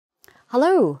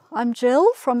Hello, I'm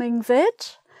Gill from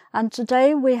engVid, and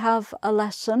today we have a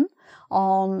lesson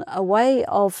on a way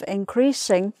of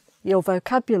increasing your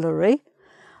vocabulary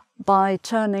by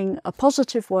turning a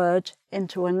positive word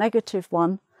into a negative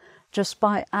one just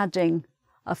by adding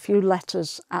a few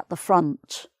letters at the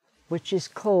front, which is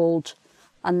called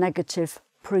a negative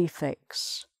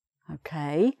prefix.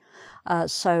 Okay,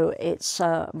 so it's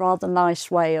a rather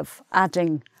nice way of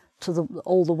adding to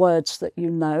all the words that you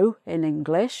know in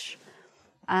English.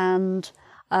 And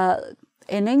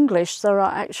in English there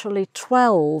are actually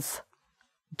 12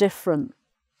 different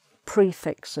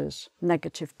prefixes,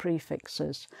 negative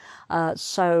prefixes.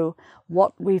 So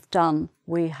what we've done,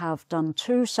 we have done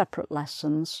 2 separate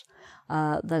lessons.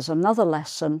 There's another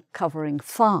lesson covering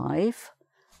 5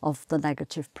 of the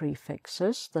negative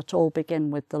prefixes that all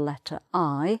begin with the letter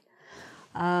I.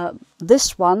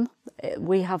 This one,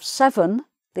 we have 7,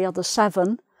 the other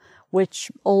 7, which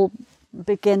all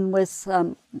begin with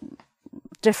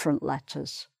different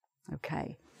letters.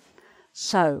 Okay,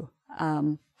 so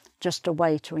just a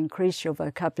way to increase your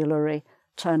vocabulary,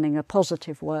 turning a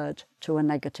positive word to a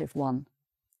negative one.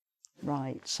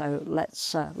 Right, so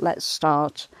let's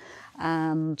start,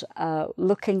 and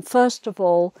looking first of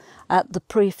all at the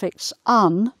prefix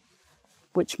un,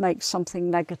 which makes something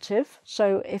negative.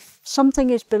 So if something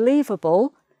is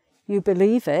believable, you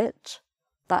believe it,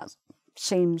 that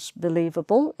seems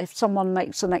believable. If someone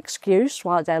makes an excuse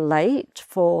why they're late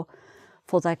for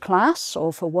their class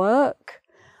or for work,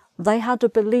 they had a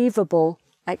believable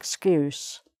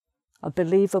excuse, a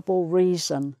believable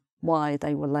reason why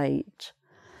they were late.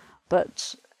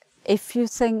 But if you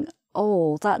think,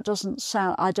 oh, that doesn't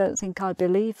sound, I don't think I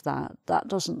believe that, that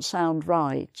doesn't sound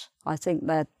right, I think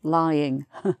they're lying,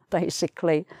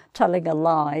 basically telling a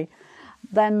lie,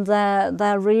 then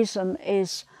their reason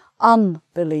is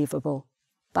unbelievable.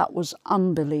 That was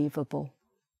unbelievable.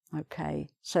 Okay,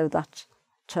 so that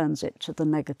turns it to the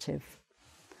negative.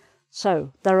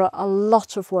 So there are a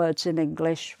lot of words in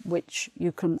English which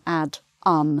you can add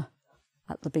un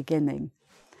at the beginning.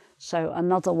 So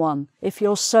another one, if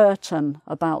you're certain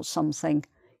about something,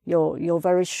 you're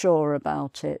very sure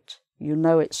about it, you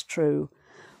know it's true.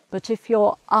 But if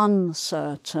you're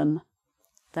uncertain,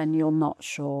 then you're not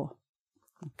sure.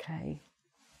 Okay.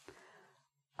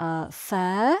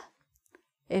 Fair.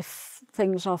 If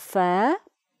things are fair,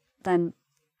 then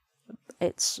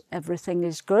everything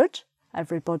is good.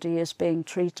 Everybody is being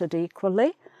treated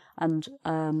equally and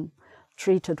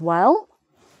treated well.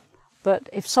 But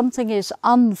if something is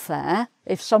unfair,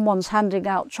 if someone's handing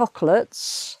out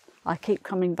chocolates, I keep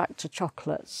coming back to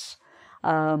chocolates,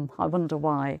 I wonder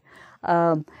why.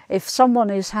 If someone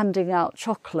is handing out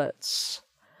chocolates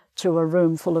to a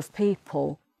room full of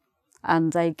people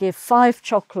and they give 5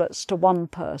 chocolates to one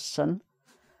person,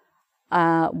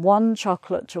 1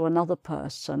 chocolate to another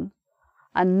person,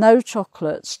 and no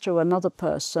chocolates to another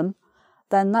person,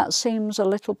 then that seems a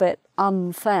little bit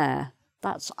unfair.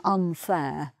 That's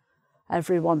unfair.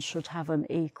 Everyone should have an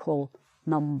equal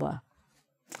number.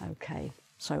 Okay,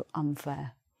 so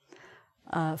unfair.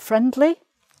 Friendly.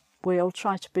 We all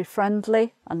try to be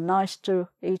friendly and nice to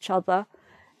each other.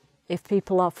 If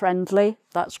people are friendly,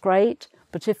 that's great.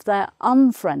 But if they're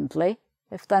unfriendly,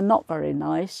 if they're not very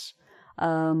nice,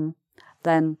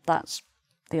 then that's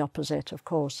the opposite, of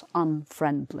course,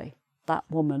 unfriendly. That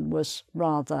woman was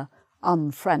rather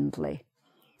unfriendly.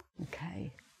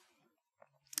 Okay.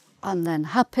 And then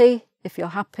happy. If you're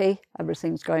happy,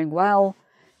 everything's going well.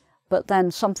 But then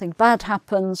something bad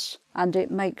happens and it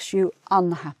makes you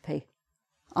unhappy.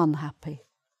 Unhappy.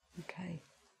 Okay.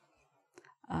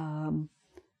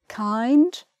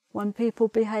 Kind. When people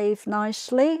behave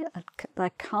nicely, they're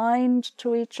kind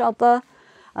to each other.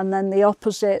 And then the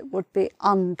opposite would be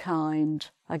unkind.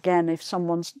 Again, if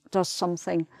someone does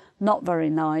something not very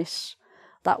nice,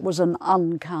 that was an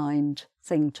unkind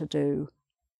thing to do.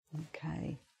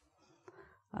 Okay.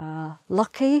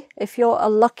 Lucky. If you're a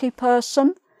lucky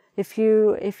person, if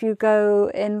you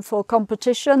go in for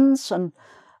competitions and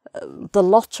the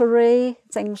lottery,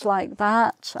 things like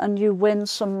that, and you win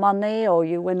some money or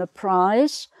you win a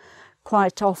prize,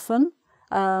 quite often,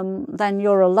 then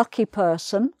you're a lucky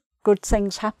person. Good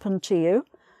things happen to you,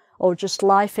 or just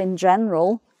life in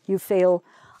general. You feel,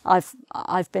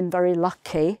 I've been very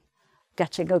lucky,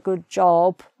 getting a good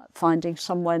job, finding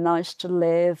somewhere nice to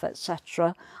live,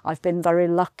 etc. I've been very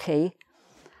lucky.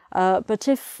 But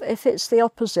if it's the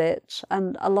opposite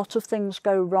and a lot of things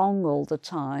go wrong all the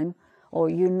time, or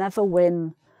you never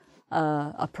win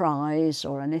a prize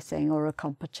or anything or a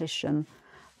competition,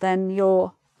 then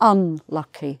you're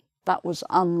unlucky. That was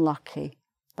unlucky.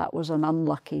 That was an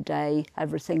unlucky day.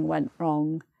 Everything went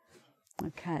wrong.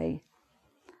 Okay.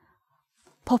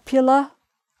 Popular,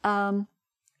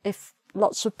 if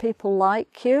lots of people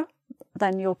like you,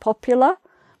 then you're popular.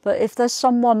 But if there's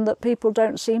someone that people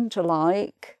don't seem to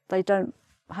like, they don't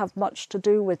have much to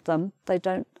do with them, they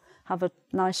don't have a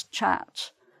nice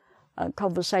chat,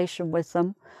 conversation with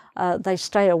them, they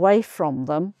stay away from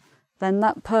them, then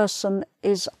that person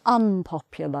is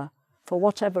unpopular. For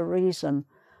whatever reason,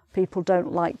 people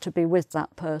don't like to be with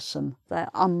that person. They're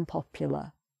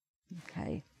unpopular.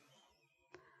 Okay.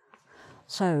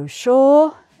 So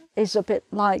sure is a bit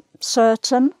like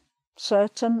certain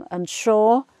and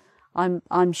sure.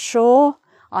 I'm sure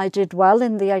I did well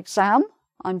in the exam,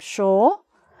 I'm sure.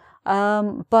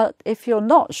 But if you're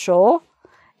not sure,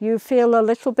 you feel a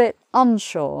little bit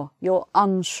unsure. You're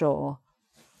unsure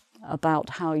about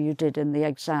how you did in the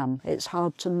exam. It's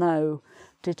hard to know.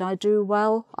 Did I do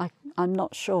well? I'm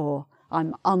not sure.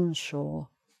 I'm unsure.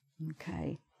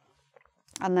 Okay.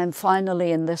 And then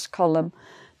finally in this column,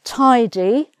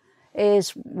 tidy is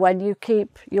when you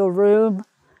keep your room,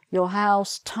 your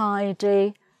house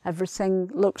tidy, everything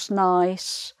looks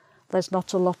nice, there's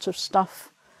not a lot of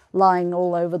stuff lying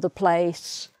all over the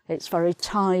place, it's very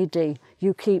tidy.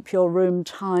 You keep your room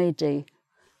tidy,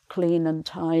 clean and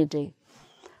tidy.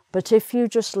 But if you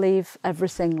just leave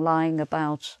everything lying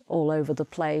about all over the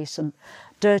place and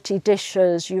dirty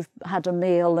dishes, you've had a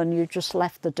meal and you just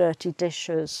left the dirty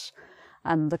dishes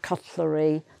and the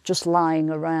cutlery just lying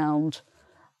around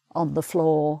on the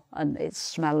floor and it's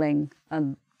smelling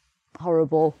and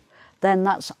horrible, then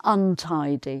that's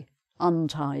untidy,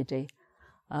 untidy.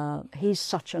 He's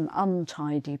such an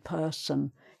untidy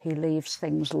person. He leaves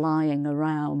things lying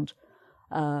around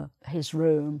his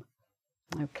room.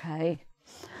 Okay.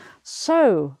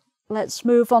 So let's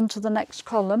move on to the next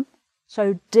column.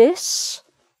 So dis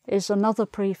is another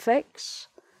prefix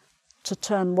to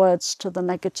turn words to the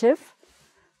negative.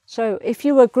 So if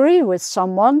you agree with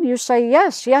someone, you say,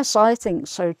 yes, yes, I think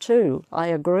so too. I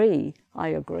agree, I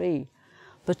agree.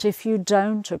 But if you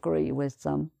don't agree with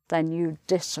them, then you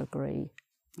disagree.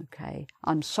 Okay,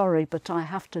 I'm sorry, but I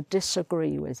have to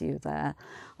disagree with you there.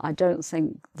 I don't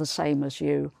think the same as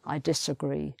you. I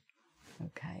disagree.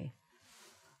 Okay.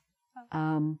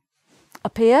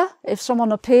 Appear, if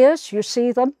someone appears, you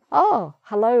see them. Oh,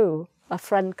 hello, a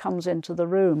friend comes into the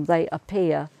room, they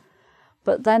appear.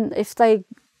 But then if they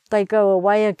go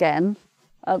away again,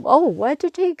 oh, where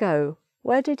did he go?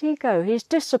 Where did he go? He's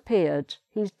disappeared.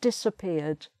 He's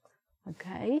disappeared.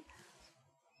 Okay.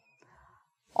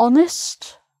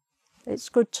 Honest. It's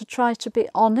good to try to be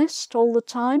honest all the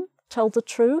time, tell the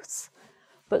truth.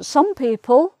 But some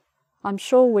people, I'm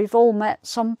sure we've all met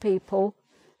some people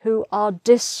who are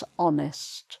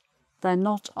dishonest. They're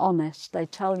not honest. They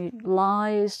tell you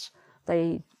lies,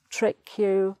 they trick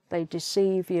you, they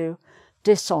deceive you.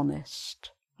 Dishonest.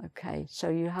 Okay, so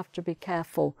you have to be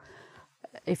careful.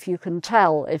 If you can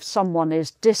tell if someone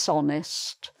is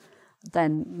dishonest,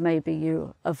 then maybe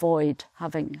you avoid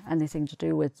having anything to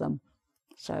do with them.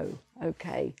 So,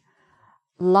 okay.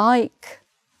 Like,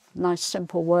 nice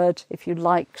simple word. If you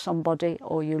like somebody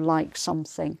or you like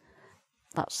something,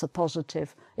 that's the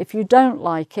positive. If you don't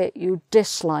like it, you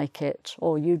dislike it,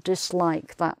 or you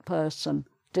dislike that person.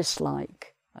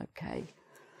 Dislike, okay.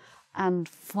 And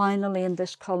finally in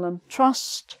this column,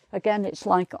 trust. Again, it's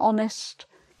like honest.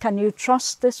 Can you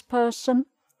trust this person?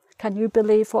 Can you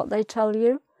believe what they tell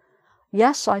you?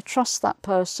 Yes, I trust that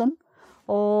person.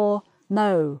 Or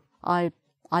no, I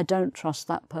don't trust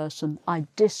that person. I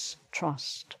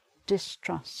distrust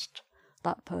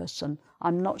that person.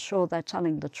 I'm not sure they're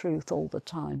telling the truth all the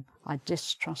time. I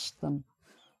distrust them.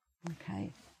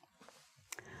 Okay.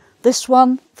 This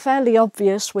one, fairly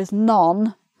obvious with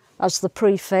non as the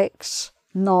prefix,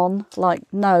 non, like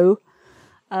no.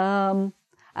 And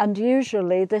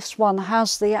usually this one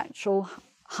has the actual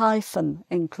hyphen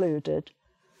included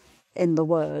in the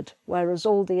word, whereas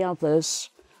all the others,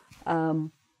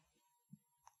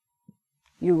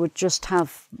 you would just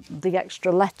have the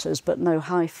extra letters but no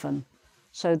hyphen.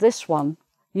 So this one,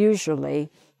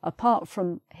 usually, apart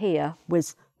from here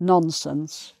with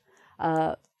nonsense,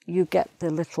 you get the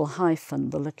little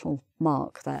hyphen, the little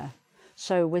mark there.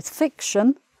 So with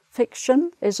fiction,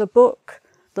 fiction is a book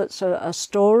that's a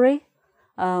story,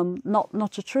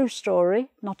 not a true story,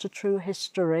 not a true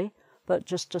history, but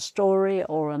just a story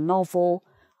or a novel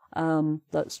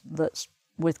that's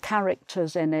with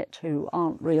characters in it who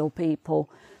aren't real people.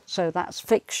 So that's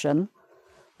fiction.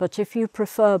 But if you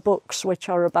prefer books which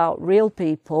are about real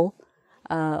people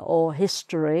or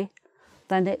history,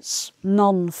 then it's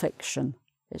non-fiction.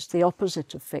 It's the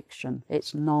opposite of fiction.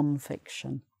 It's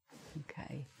non-fiction.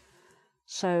 Okay.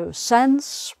 So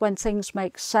sense, when things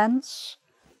make sense,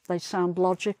 they sound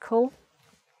logical.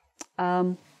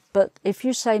 But if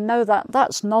you say, no,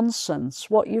 that's nonsense,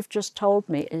 what you've just told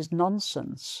me is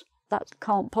nonsense. That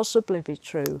can't possibly be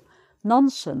true.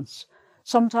 Nonsense.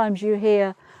 Sometimes you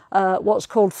hear what's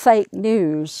called fake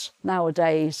news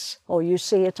nowadays, or you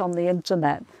see it on the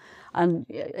internet, and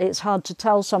it's hard to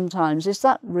tell sometimes, is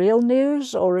that real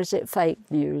news or is it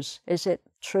fake news? Is it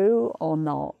true or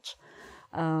not?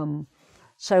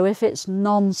 So if it's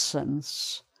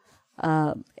nonsense,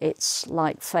 it's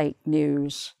like fake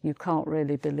news. You can't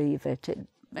really believe it.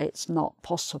 It's not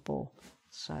possible.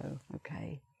 So,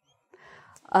 okay.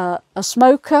 A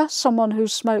smoker, someone who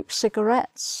smokes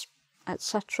cigarettes,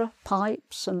 etc.,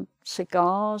 pipes and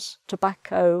cigars,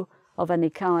 tobacco of any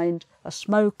kind, a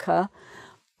smoker.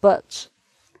 But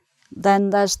then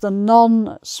there's the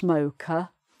non-smoker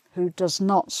who does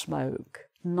not smoke,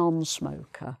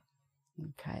 non-smoker.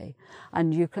 Okay,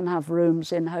 and you can have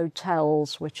rooms in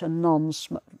hotels which are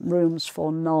rooms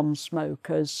for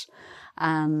non-smokers,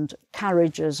 and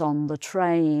carriages on the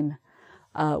train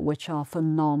which are for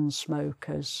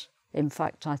non-smokers. In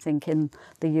fact, I think in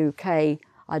the UK,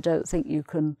 I don't think you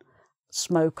can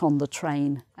smoke on the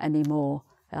train anymore.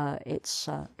 It's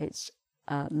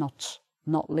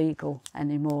not legal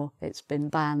anymore. It's been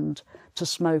banned to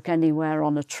smoke anywhere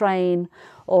on a train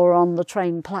or on the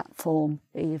train platform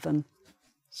even.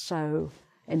 So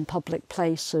in public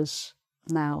places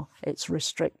now it's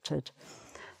restricted.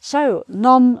 So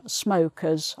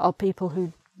non-smokers are people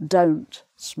who don't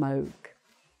smoke.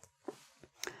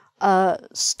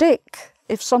 Stick,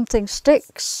 if something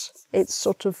sticks, it's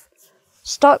sort of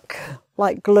stuck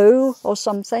like glue or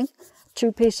something,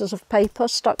 two pieces of paper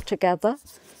stuck together.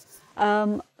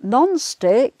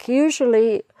 Non-stick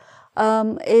usually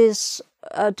is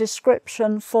a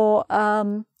description for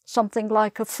something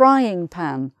like a frying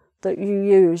pan that you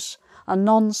use, a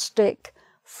non-stick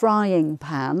frying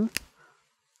pan.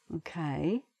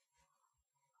 Okay,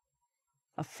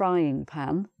 a frying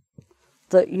pan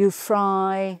that you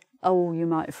fry, you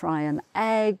might fry an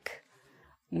egg,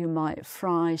 you might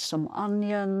fry some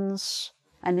onions,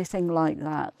 anything like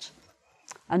that.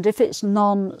 And if it's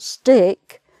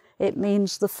non-stick, it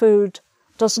means the food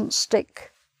doesn't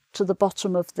stick to the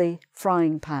bottom of the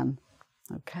frying pan.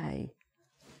 Okay,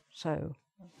 so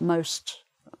most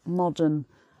modern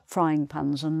frying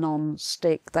pans are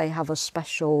non-stick. They have a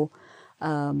special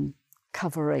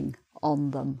covering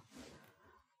on them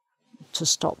to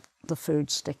stop the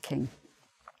food sticking.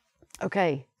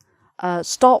 Okay,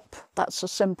 stop, that's a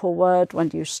simple word when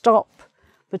you stop.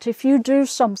 But if you do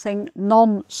something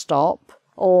non-stop,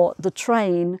 or the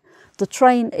train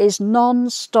is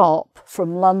non-stop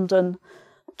from London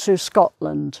to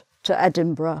Scotland, to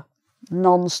Edinburgh,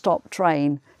 non-stop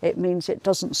train, it means it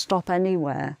doesn't stop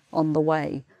anywhere on the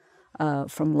way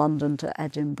from London to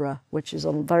Edinburgh, which is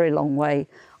a very long way.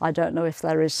 I don't know if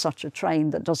there is such a train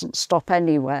that doesn't stop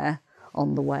anywhere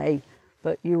on the way,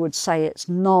 but you would say it's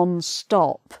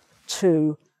non-stop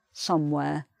to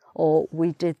somewhere. Or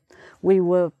we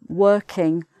were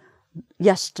working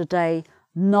yesterday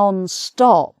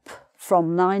non-stop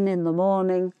from 9 in the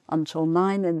morning until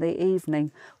 9 in the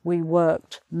evening. We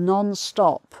worked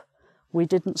non-stop. We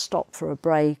didn't stop for a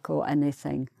break or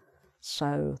anything.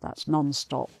 So that's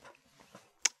non-stop.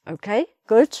 Okay,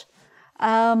 good.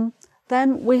 Then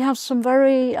we have some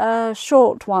very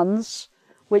short ones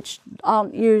which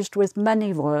aren't used with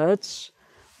many words.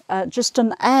 Just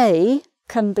an A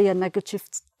can be a negative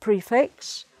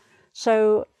prefix.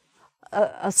 So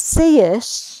a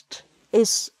theist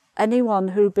is anyone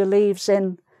who believes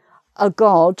in a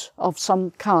god of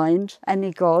some kind,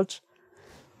 any god.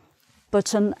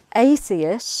 But an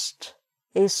atheist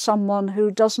is someone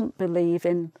who doesn't believe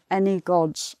in any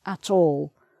gods at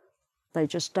all. They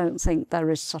just don't think there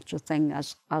is such a thing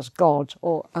as God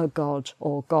or a god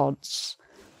or gods.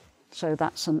 So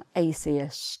that's an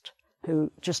atheist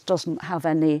who just doesn't have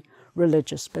any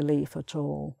religious belief at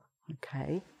all.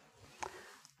 Okay.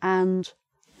 And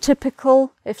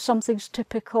typical, if something's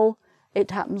typical,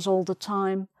 it happens all the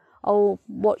time. Oh,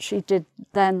 what she did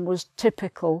then was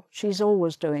typical. She's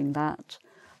always doing that.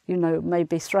 You know,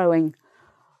 maybe throwing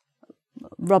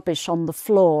rubbish on the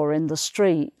floor in the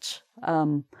street,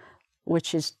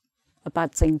 which is a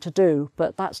bad thing to do,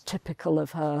 but that's typical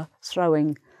of her,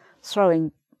 throwing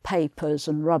papers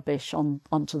and rubbish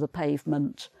onto the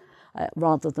pavement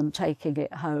rather than taking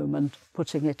it home and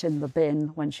putting it in the bin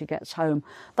when she gets home.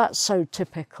 That's so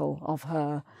typical of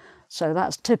her. So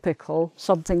that's typical,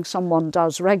 something someone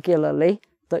does regularly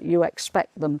that you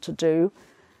expect them to do.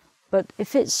 But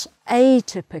if it's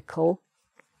atypical,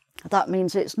 that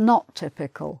means it's not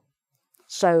typical.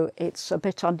 So it's a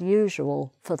bit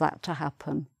unusual for that to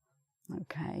happen.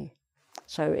 Okay.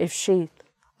 So if she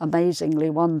amazingly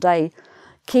one day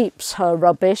keeps her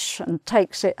rubbish and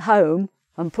takes it home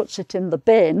and puts it in the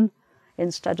bin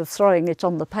instead of throwing it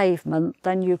on the pavement,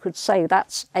 then you could say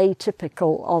that's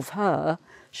atypical of her.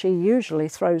 She usually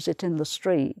throws it in the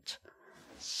street.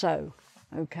 So,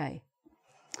 okay.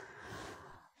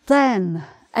 Then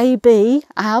AB,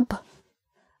 ab,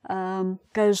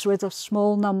 goes with a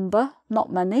small number,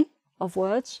 not many, of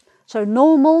words. So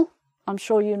normal, I'm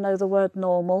sure you know the word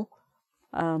normal,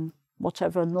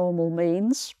 whatever normal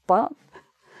means, but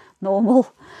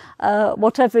normal,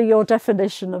 whatever your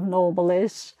definition of normal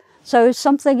is. So if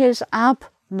something is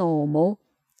abnormal,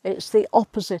 it's the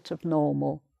opposite of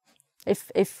normal.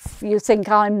 If you think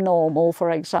I'm normal,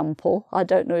 for example, I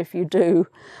don't know if you do,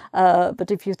 but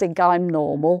if you think I'm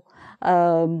normal,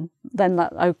 then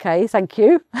that, okay, thank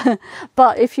you.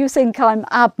 But if you think I'm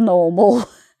abnormal,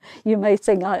 you may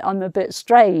think I'm a bit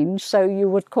strange, so you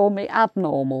would call me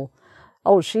abnormal.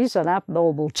 Oh, she's an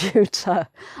abnormal tutor,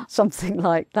 something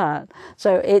like that.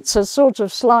 So it's a sort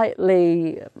of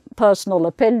slightly personal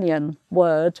opinion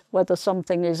word, whether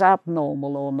something is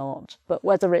abnormal or not, but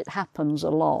whether it happens a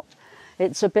lot.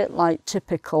 It's a bit like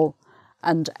typical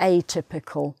and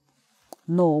atypical,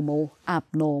 normal,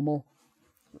 abnormal.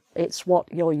 It's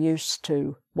what you're used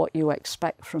to, what you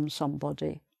expect from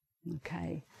somebody.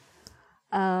 Okay.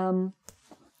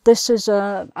 This is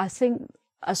I think,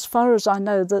 as far as I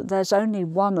know, that there's only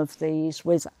one of these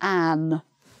with an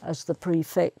as the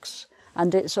prefix,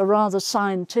 and it's a rather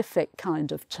scientific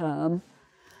kind of term,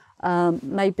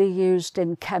 maybe used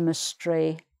in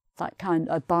chemistry, that kind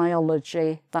of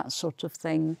biology, that sort of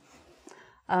thing.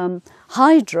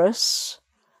 Hydrous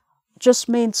just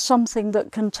means something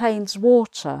that contains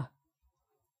water,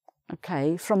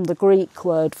 okay, from the Greek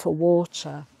word for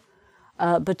water.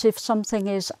 But if something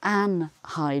is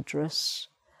anhydrous,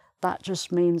 that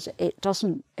just means it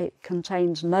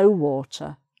contains no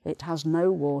water. It has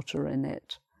no water in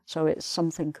it. So it's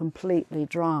something completely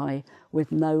dry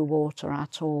with no water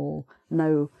at all,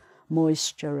 no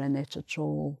moisture in it at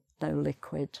all, no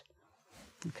liquid.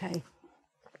 Okay.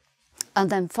 And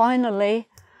then finally,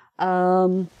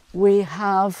 we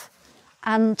have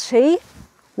anti,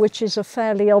 which is a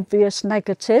fairly obvious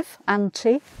negative,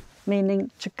 anti,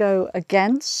 meaning to go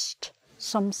against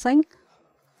something.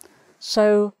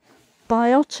 So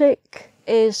biotic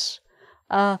is,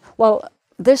 well,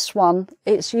 this one,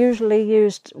 it's usually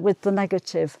used with the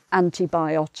negative,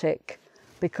 antibiotic,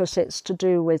 because it's to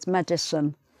do with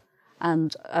medicine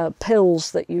and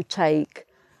pills that you take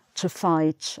to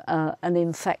fight an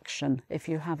infection. If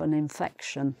you have an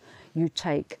infection, you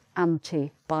take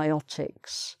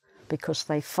antibiotics because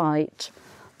they fight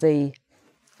the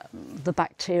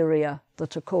bacteria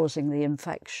that are causing the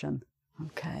infection.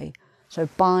 Okay, so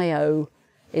bio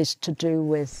is to do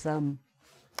with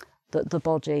the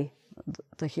body,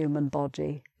 the human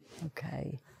body.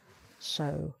 Okay,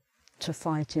 so to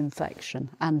fight infection,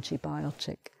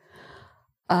 antibiotic.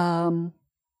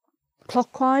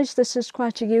 Clockwise, this is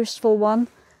quite a useful one.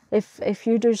 If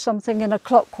you do something in a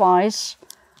clockwise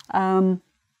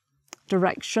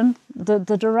direction, the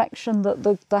direction that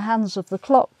the hands of the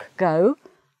clock go,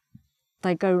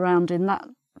 they go round in that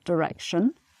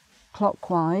direction,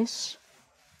 clockwise,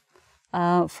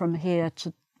 from here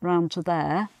to round to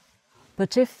there.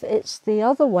 But if it's the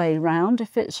other way round,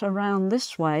 if it's around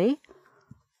this way,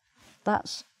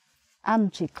 that's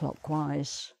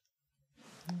anti-clockwise.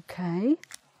 Okay.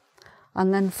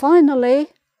 And then finally,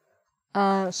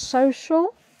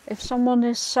 social. If someone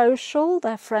is social,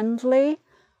 they're friendly,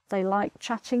 they like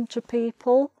chatting to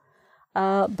people.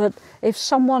 But if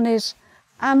someone is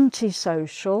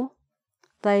antisocial,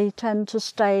 they tend to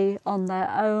stay on their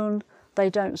own. They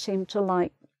don't seem to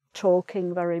like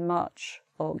talking very much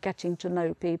or getting to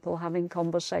know people, having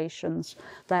conversations.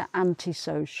 They're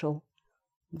antisocial.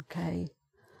 Okay.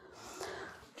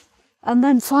 And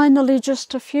then finally,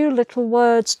 just a few little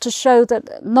words to show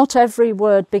that not every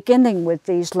word beginning with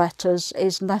these letters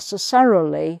is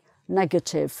necessarily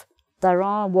negative. There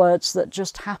are words that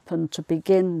just happen to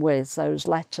begin with those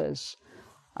letters.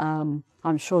 I'm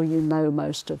sure you know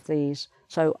most of these.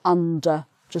 So under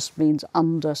just means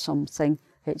under something.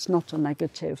 It's not a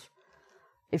negative.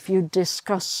 If you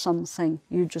discuss something,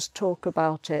 you just talk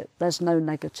about it. There's no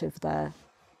negative there.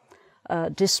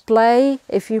 Display,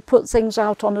 if you put things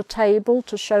out on a table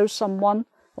to show someone,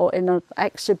 or in an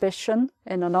exhibition,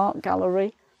 in an art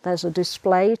gallery, there's a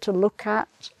display to look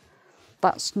at.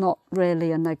 That's not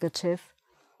really a negative.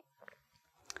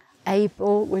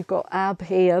 Able, we've got ab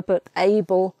here, but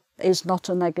able is not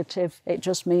a negative. It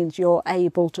just means you're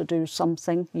able to do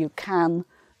something, you can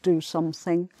do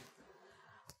something.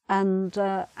 And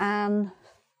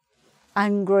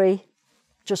angry,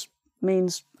 just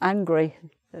means angry,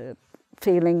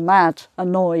 feeling mad,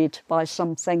 annoyed by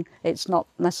something. It's not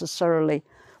necessarily,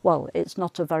 well, it's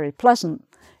not a very pleasant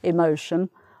emotion.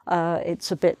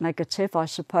 It's a bit negative, I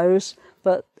suppose,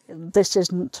 but this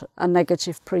isn't a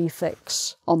negative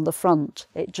prefix on the front.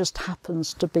 It just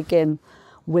happens to begin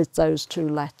with those two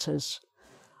letters.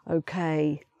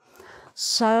 Okay,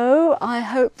 so I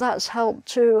hope that's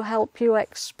helped you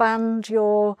expand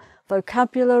your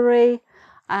vocabulary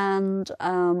and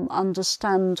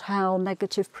understand how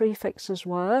negative prefixes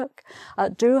work.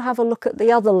 Do have a look at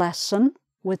the other lesson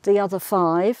with the other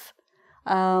 5.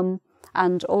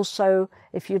 And also,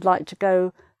 if you'd like to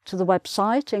go to the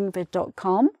website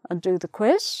engvid.com and do the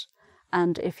quiz,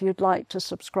 and if you'd like to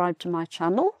subscribe to my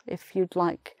channel, if you'd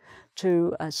like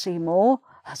to see more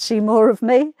of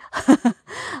me,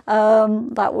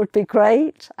 that would be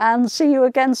great. And see you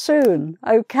again soon.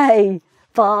 Okay,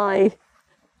 bye.